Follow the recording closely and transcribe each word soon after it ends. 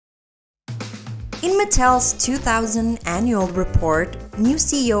In Mattel's 2000 annual report, new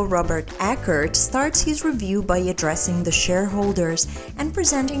CEO Robert Eckert starts his review by addressing the shareholders and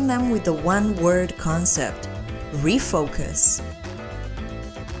presenting them with the one-word concept: refocus.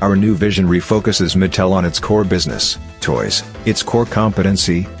 Our new vision refocuses Mattel on its core business, toys, its core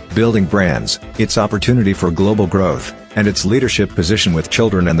competency, building brands, its opportunity for global growth, and its leadership position with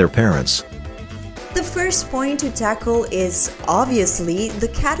children and their parents. The first point to tackle is, obviously, the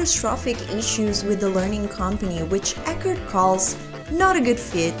catastrophic issues with the learning company, which Eckert calls not a good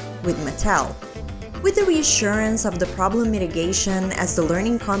fit with Mattel. With the reassurance of the problem mitigation as the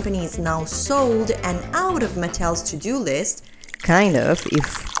learning company is now sold and out of Mattel's to-do list, kind of,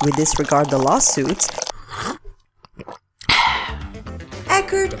 if we disregard the lawsuits,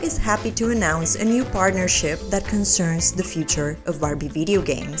 Eckert is happy to announce a new partnership that concerns the future of Barbie video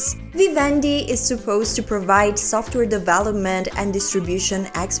games. Vivendi is supposed to provide software development and distribution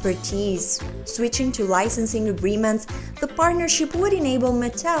expertise. Switching to licensing agreements, the partnership would enable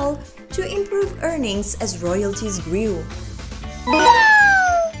Mattel to improve earnings as royalties grew.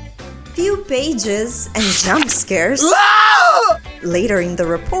 Few pages and jump scares later in the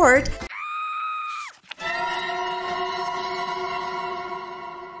report,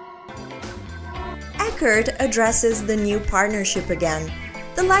 Eckert addresses the new partnership again.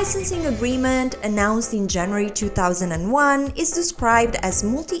 The licensing agreement, announced in January 2001, is described as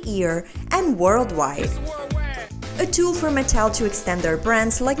multi-year and worldwide. A tool for Mattel to extend their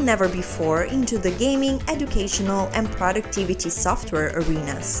brands like never before into the gaming, educational, and productivity software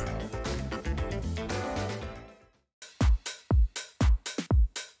arenas.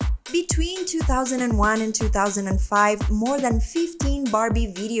 Between 2001 and 2005, more than 15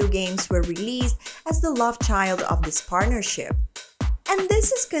 Barbie video games were released as the love child of this partnership. And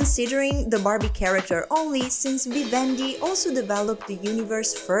this is considering the Barbie character only, since Vivendi also developed the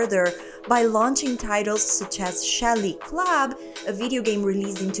universe further by launching titles such as Shelly Club, a video game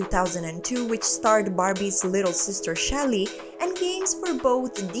released in 2002 which starred Barbie's little sister Shelly, and games for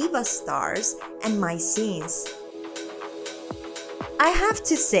both Diva Stars and My Scenes. I have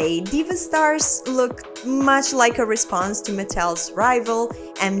to say, Diva Stars look much like a response to Mattel's rival,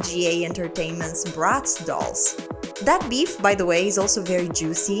 MGA Entertainment's Bratz dolls. That beef, by the way, is also very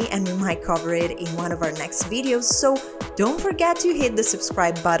juicy and we might cover it in one of our next videos, so don't forget to hit the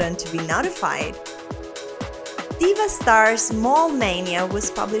subscribe button to be notified. Diva Stars Mall Mania was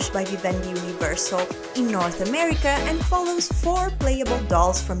published by Vivendi Universal in North America and follows 4 playable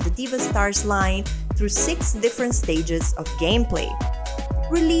dolls from the Diva Stars line through 6 different stages of gameplay.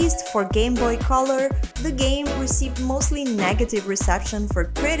 Released for Game Boy Color, the game received mostly negative reception for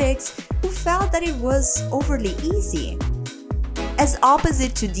critics who felt that it was overly easy. As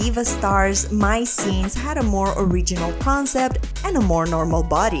opposite to Diva Stars, My Scenes had a more original concept and a more normal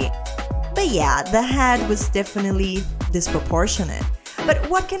body. But yeah, the head was definitely disproportionate. But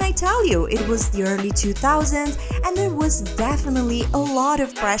what can I tell you? It was the early 2000s and there was definitely a lot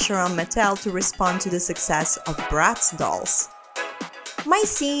of pressure on Mattel to respond to the success of Bratz dolls. My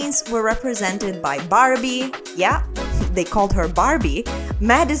Scenes were represented by Barbie, yeah, they called her Barbie,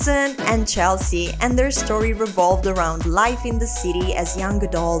 Madison and Chelsea, and their story revolved around life in the city as young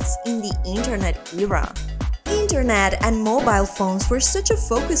adults in the internet era. Internet and mobile phones were such a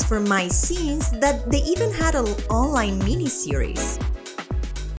focus for My Scenes that they even had an online mini-series.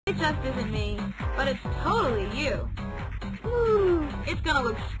 It just isn't me, but it's totally you. Ooh, it's gonna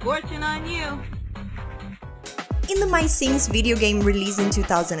look scorching on you. In the My Scenes video game released in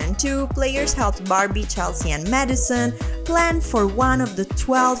 2002, players helped Barbie, Chelsea and Madison plan for one of the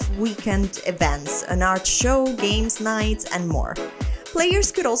 12 weekend events, an art show, games nights and more.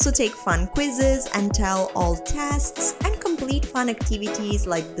 Players could also take fun quizzes and tell all tests and complete fun activities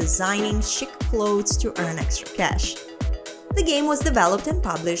like designing chic clothes to earn extra cash. The game was developed and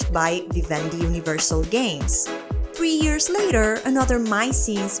published by Vivendi Universal Games. 3 years later, another My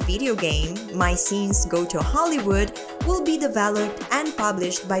Scenes video game, My Scenes Go to Hollywood, will be developed and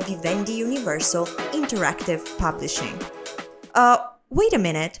published by Vivendi Universal Interactive Publishing. Wait a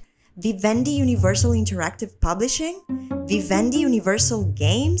minute, Vivendi Universal Interactive Publishing? Vivendi Universal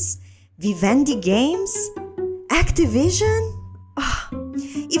Games? Vivendi Games? Activision?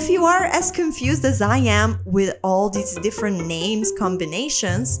 If you are as confused as I am with all these different names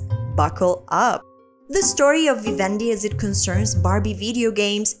combinations, buckle up. The story of Vivendi as it concerns Barbie video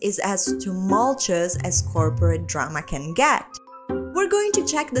games is as tumultuous as corporate drama can get. We're going to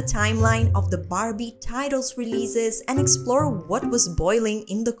check the timeline of the Barbie titles releases and explore what was boiling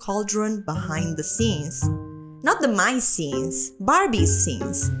in the cauldron behind the scenes. Not the My Scenes, Barbie's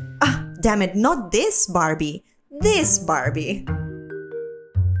scenes. Damn it, not this Barbie, this Barbie.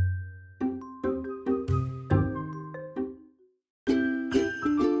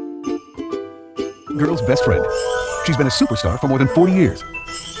 girl's best friend. She's been a superstar for more than 40 years.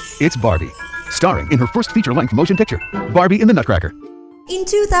 It's Barbie, starring in her first feature-length motion picture, Barbie in the Nutcracker. In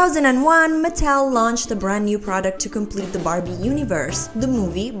 2001, Mattel launched a brand new product to complete the Barbie universe, the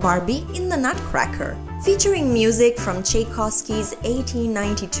movie Barbie in the Nutcracker. Featuring music from Tchaikovsky's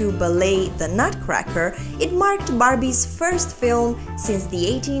 1892 ballet The Nutcracker, it marked Barbie's first film since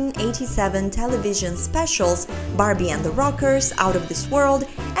the 1887 television specials Barbie and the Rockers, Out of This World,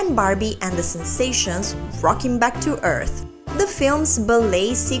 and Barbie and the Sensations, Rocking Back to Earth. The film's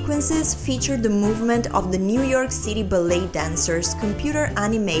ballet sequences featured the movement of the New York City ballet dancers computer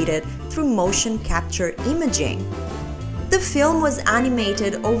animated through motion capture imaging. The film was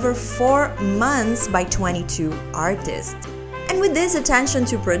animated over 4 months by 22 artists. And with this attention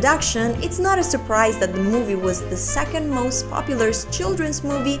to production, it's not a surprise that the movie was the second most popular children's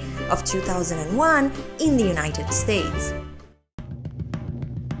movie of 2001 in the United States.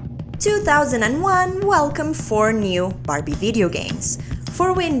 2001 welcomed 4 new Barbie video games.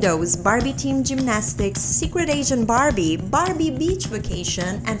 For Windows, Barbie Team Gymnastics, Secret Agent Barbie, Barbie Beach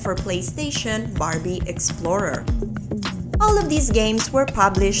Vacation, and for PlayStation, Barbie Explorer. All of these games were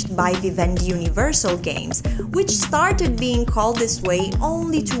published by Vivendi Universal Games, which started being called this way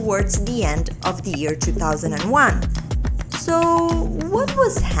only towards the end of the year 2001. So, what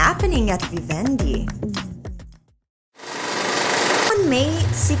was happening at Vivendi? On May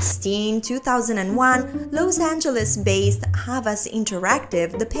 16, 2001, Los Angeles-based Havas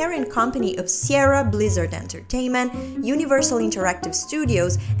Interactive, the parent company of Sierra Blizzard Entertainment, Universal Interactive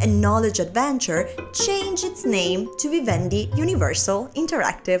Studios, and Knowledge Adventure, changed its name to Vivendi Universal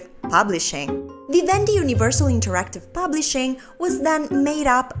Interactive Publishing. Vivendi Universal Interactive Publishing was then made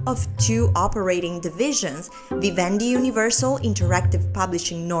up of 2 operating divisions, Vivendi Universal Interactive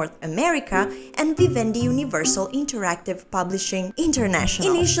Publishing North America and Vivendi Universal Interactive Publishing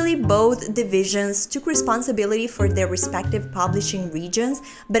International. Initially, both divisions took responsibility for their respective publishing regions,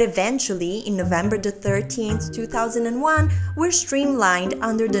 but eventually, in November 13, 2001, were streamlined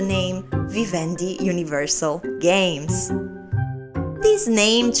under the name Vivendi Universal Games. These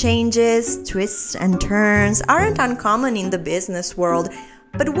name changes, twists and turns aren't uncommon in the business world,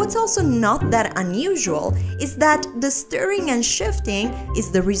 but what's also not that unusual is that the stirring and shifting is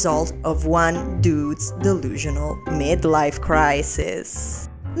the result of one dude's delusional midlife crisis.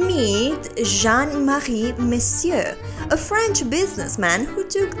 Meet Jean-Marie Messier, a French businessman who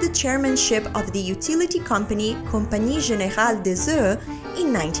took the chairmanship of the utility company Compagnie Générale des Eaux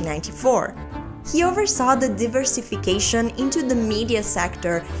in 1994. He oversaw the diversification into the media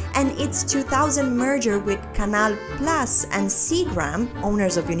sector and its 2000 merger with Canal Plus and Seagram,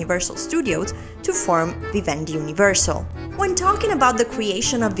 owners of Universal Studios, to form Vivendi Universal. When talking about the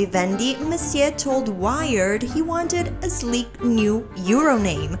creation of Vivendi, Messier told Wired he wanted a sleek new Euro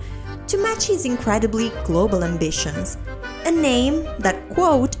name to match his incredibly global ambitions, a name that,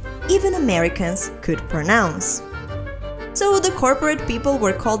 quote, even Americans could pronounce. So the corporate people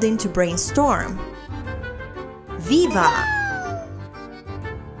were called in to brainstorm. Viva!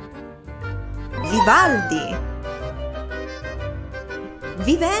 Vivaldi!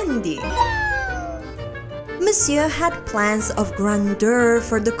 Vivendi! Monsieur had plans of grandeur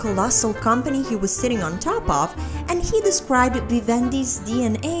for the colossal company he was sitting on top of, and he described Vivendi's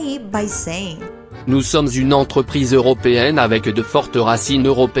DNA by saying, Nous sommes une entreprise européenne avec de fortes racines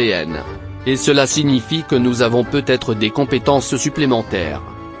européennes. Et cela signifie que nous avons peut-être des compétences supplémentaires.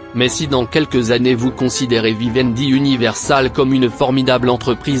 Mais si dans quelques années vous considérez Vivendi Universal comme une formidable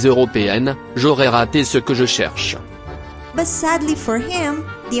entreprise européenne, j'aurai raté ce que je cherche. But sadly for him,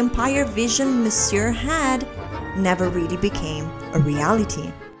 the empire vision Monsieur had never really became a reality.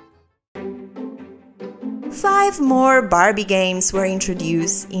 5 more Barbie games were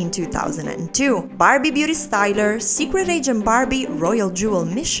introduced in 2002. Barbie Beauty Styler, Secret Agent Barbie Royal Jewel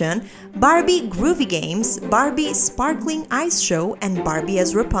Mission, Barbie Groovy Games, Barbie Sparkling Ice Show, and Barbie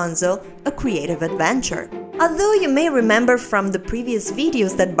as Rapunzel, A Creative Adventure. Although you may remember from the previous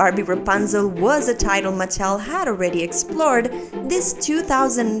videos that Barbie Rapunzel was a title Mattel had already explored, this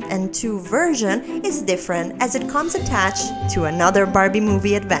 2002 version is different as it comes attached to another Barbie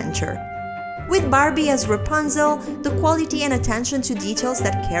movie adventure. With Barbie as Rapunzel, the quality and attention to details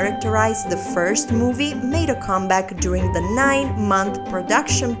that characterized the first movie made a comeback during the 9-month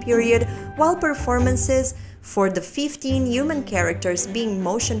production period, while performances for the 15 human characters being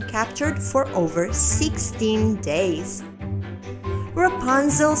motion captured for over 16 days.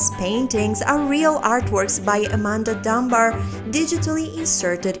 Rapunzel's paintings are real artworks by Amanda Dunbar, digitally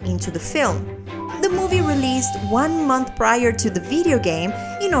inserted into the film. The movie released 1 month prior to the video game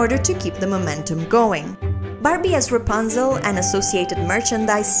in order to keep the momentum going. Barbie as Rapunzel and associated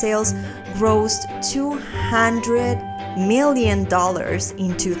merchandise sales grossed $200 million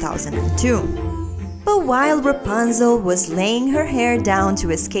in 2002. But while Rapunzel was laying her hair down to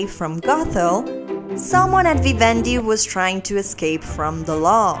escape from Gothel, someone at Vivendi was trying to escape from the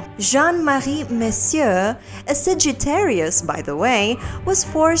law. Jean-Marie Messier, a Sagittarius by the way, was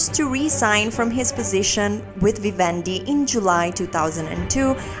forced to resign from his position with Vivendi in July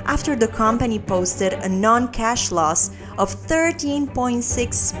 2002 after the company posted a non-cash loss of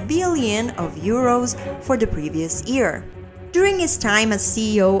 13.6 billion euros for the previous year. During his time as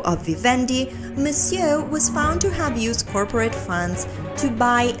CEO of Vivendi, Monsieur was found to have used corporate funds to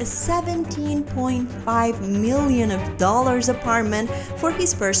buy a $17.5 million apartment for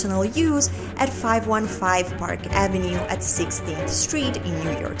his personal use at 515 Park Avenue at 16th Street in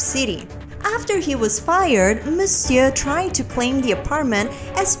New York City. After he was fired, Monsieur tried to claim the apartment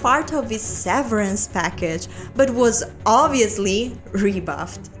as part of his severance package, but was obviously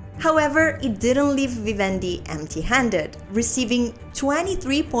rebuffed. However, it didn't leave Vivendi empty-handed, receiving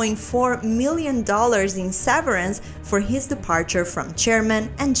 $23.4 million in severance for his departure from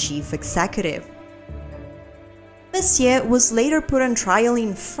chairman and chief executive. Messier was later put on trial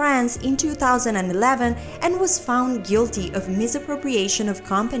in France in 2011 and was found guilty of misappropriation of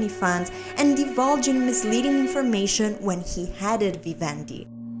company funds and divulging misleading information when he headed Vivendi.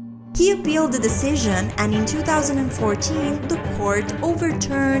 He appealed the decision, and in 2014, the court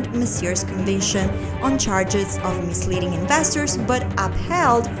overturned Messier's conviction on charges of misleading investors but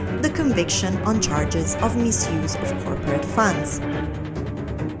upheld the conviction on charges of misuse of corporate funds.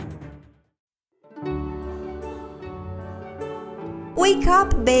 Wake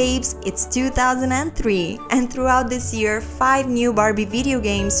up, babes! It's 2003, and throughout this year, 5 new Barbie video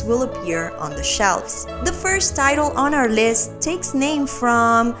games will appear on the shelves. The first title on our list takes name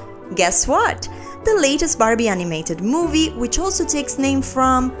from, guess what? The latest Barbie animated movie, which also takes name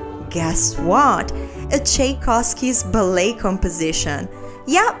from, guess what? A Tchaikovsky's ballet composition.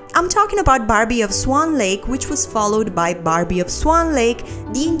 Yeah, I'm talking about Barbie of Swan Lake, which was followed by Barbie of Swan Lake,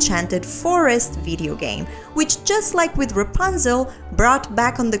 the Enchanted Forest video game, which, just like with Rapunzel, brought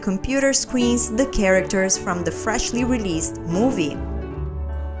back on the computer screens the characters from the freshly released movie.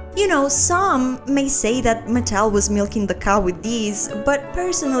 You know, some may say that Mattel was milking the cow with these, but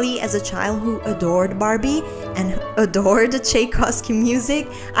personally, as a child who adored Barbie and adored the Tchaikovsky music,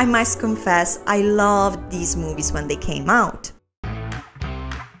 I must confess I loved these movies when they came out.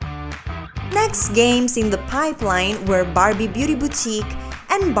 Next games in the pipeline were Barbie Beauty Boutique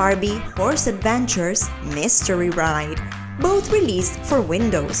and Barbie Horse Adventures Mystery Ride, both released for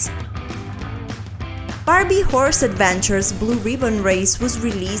Windows. Barbie Horse Adventures Blue Ribbon Race was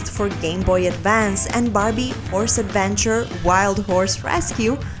released for Game Boy Advance and Barbie Horse Adventure Wild Horse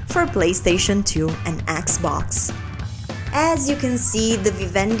Rescue for PlayStation 2 and Xbox. As you can see, the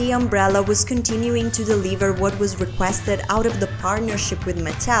Vivendi umbrella was continuing to deliver what was requested out of the partnership with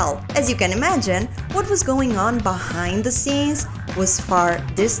Mattel. As you can imagine, what was going on behind the scenes was far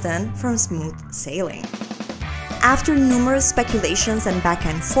distant from smooth sailing. After numerous speculations and back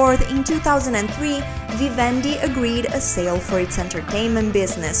and forth, in 2003, Vivendi agreed a sale for its entertainment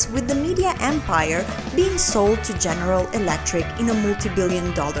business, with the media empire being sold to General Electric in a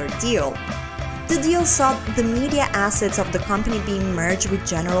multi-billion-dollar deal. The deal saw the media assets of the company being merged with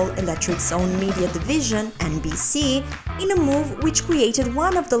General Electric's own media division, NBC, in a move which created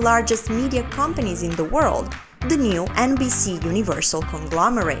one of the largest media companies in the world, the new NBC Universal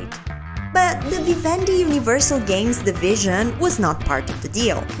conglomerate. But the Vivendi Universal Games division was not part of the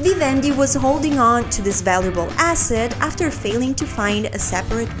deal. Vivendi was holding on to this valuable asset after failing to find a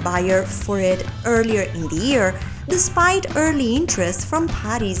separate buyer for it earlier in the year, despite early interest from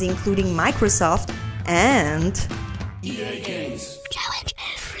parties including Microsoft and EA Games. Challenge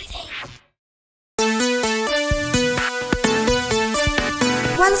everything.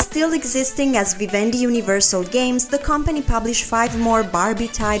 While still existing as Vivendi Universal Games, the company published 5 more Barbie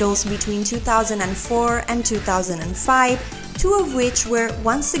titles between 2004 and 2005, 2 of which were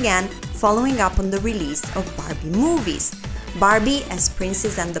once again following up on the release of Barbie movies. Barbie as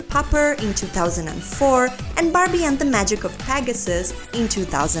Princess and the Pauper in 2004 and Barbie and the Magic of Pegasus in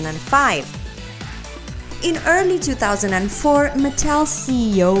 2005. In early 2004, Mattel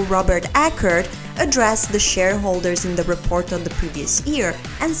CEO Robert Eckert addressed the shareholders in the report of the previous year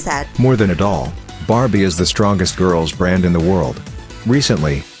and said, "More than a doll, Barbie is the strongest girls brand in the world.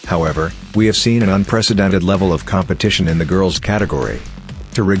 Recently, however, we have seen an unprecedented level of competition in the girls category.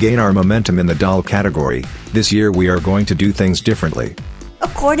 To regain our momentum in the doll category, this year we are going to do things differently."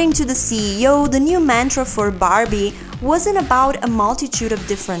 According to the CEO, the new mantra for Barbie wasn't about a multitude of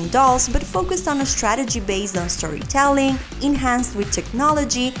different dolls, but focused on a strategy based on storytelling, enhanced with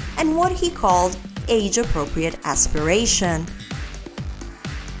technology, and what he called age-appropriate aspiration.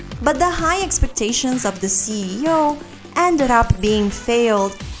 But the high expectations of the CEO ended up being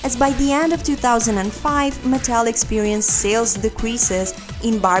failed, as by the end of 2005, Mattel experienced sales decreases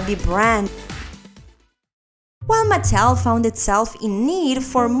in Barbie brand. While Mattel found itself in need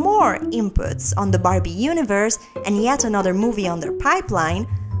for more inputs on the Barbie universe and yet another movie on their pipeline,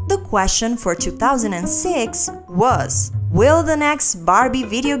 the question for 2006 was, will the next Barbie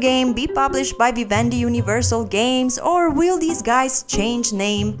video game be published by Vivendi Universal Games, or will these guys change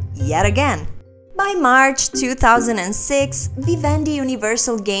name yet again? By March 2006, Vivendi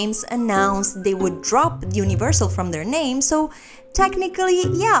Universal Games announced they would drop Universal from their name, so technically,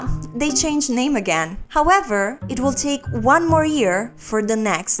 yeah, they changed name again. However, it will take one more year for the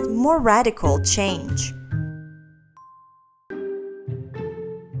next, more radical change.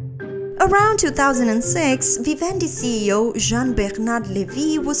 Around 2006, Vivendi CEO Jean-Bernard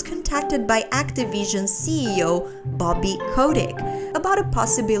Lévy was contacted by Activision CEO Bobby Kotick about a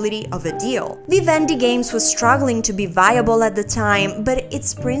possibility of a deal. Vivendi Games was struggling to be viable at the time, but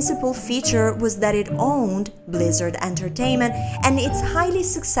its principal feature was that it owned Blizzard Entertainment and its highly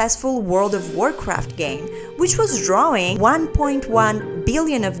successful World of Warcraft game, which was drawing $1.1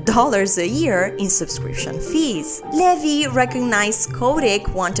 billion a year in subscription fees. Lévy recognized Kotick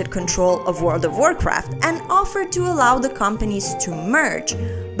wanted control of World of Warcraft and offered to allow the companies to merge,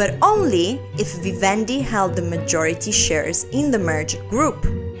 but only if Vivendi held the majority shares in the merged group.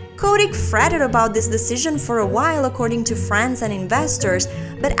 Kotick fretted about this decision for a while, according to friends and investors,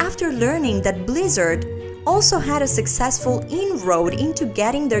 but after learning that Blizzard also had a successful inroad into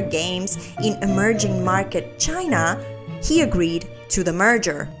getting their games in emerging market China, he agreed to the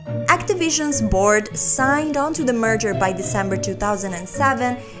merger. Activision's board signed on to the merger by December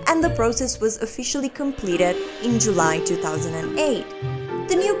 2007, and the process was officially completed in July 2008.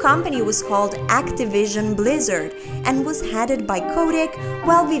 The new company was called Activision Blizzard and was headed by Kotick,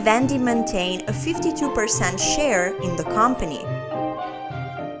 while Vivendi maintained a 52% share in the company.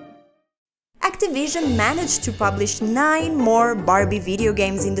 Activision managed to publish 9 more Barbie video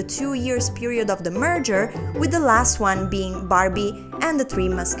games in the 2 years period of the merger, with the last one being Barbie and the Three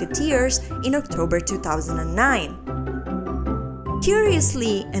Musketeers in October 2009.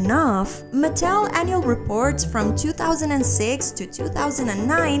 Curiously enough, Mattel annual reports from 2006 to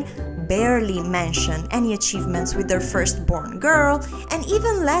 2009 barely mention any achievements with their firstborn girl, and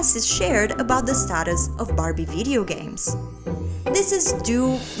even less is shared about the status of Barbie video games. This is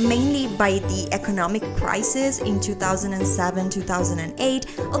due mainly by the economic crisis in 2007-2008,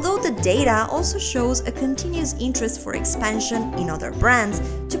 although the data also shows a continuous interest for expansion in other brands,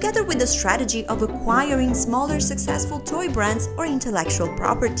 together with the strategy of acquiring smaller successful toy brands or intellectual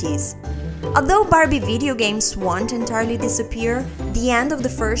properties. Although Barbie video games won't entirely disappear, the end of the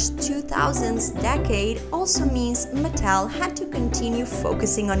first 2000s decade also means Mattel had to continue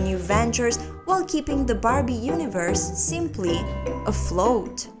focusing on new ventures while keeping the Barbie universe simply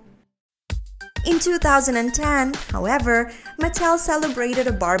afloat. In 2010, however, Mattel celebrated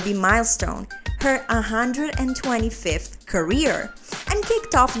a Barbie milestone, her 125th career, and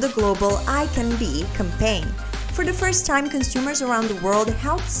kicked off the global I Can Be campaign. For the first time, consumers around the world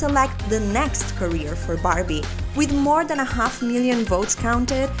helped select the next career for Barbie. With more than 500,000 votes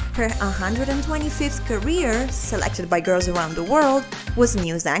counted, her 125th career, selected by girls around the world, was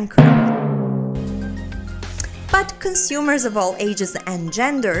news anchor. But consumers of all ages and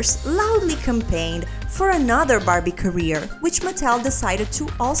genders loudly campaigned for another Barbie career, which Mattel decided to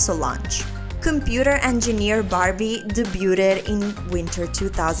also launch. Computer engineer Barbie debuted in winter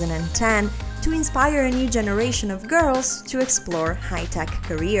 2010 to inspire a new generation of girls to explore high-tech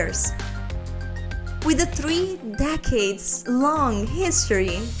careers. With a 3-decades-long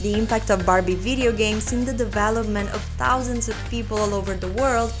history, the impact of Barbie video games in the development of thousands of people all over the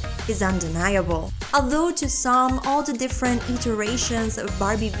world is undeniable. Although to some, all the different iterations of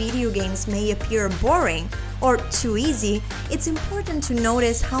Barbie video games may appear boring or too easy, it's important to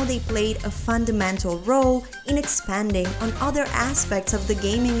notice how they played a fundamental role in expanding on other aspects of the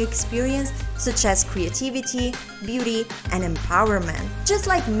gaming experience, such as creativity, beauty, and empowerment. Just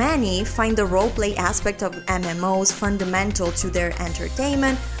like many find the roleplay aspect of MMOs fundamental to their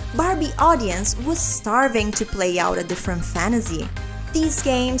entertainment, Barbie audience was starving to play out a different fantasy. These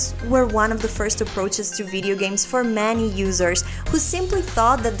games were one of the first approaches to video games for many users who simply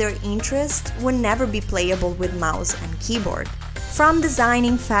thought that their interest would never be playable with mouse and keyboard. From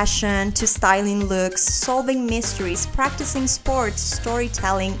designing fashion to styling looks, solving mysteries, practicing sports,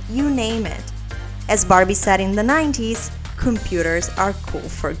 storytelling, you name it. As Barbie said in the 90s, computers are cool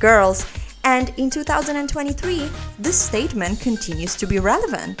for girls, and in 2023, this statement continues to be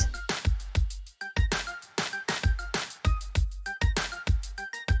relevant.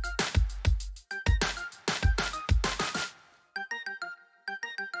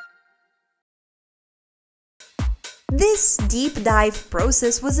 This deep dive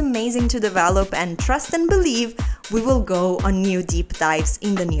process was amazing to develop, and trust and believe we will go on new deep dives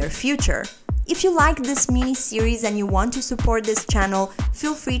in the near future. If you like this mini-series and you want to support this channel,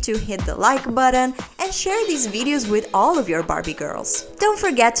 feel free to hit the like button and share these videos with all of your Barbie girls. Don't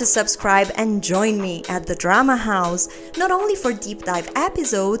forget to subscribe and join me at the Drama House, not only for deep dive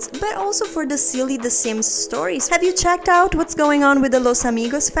episodes, but also for the silly The Sims stories. Have you checked out what's going on with the Los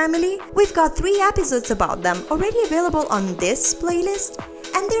Amigos family? We've got 3 episodes about them already available on this playlist,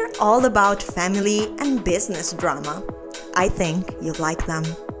 and they're all about family and business drama. I think you'll like them.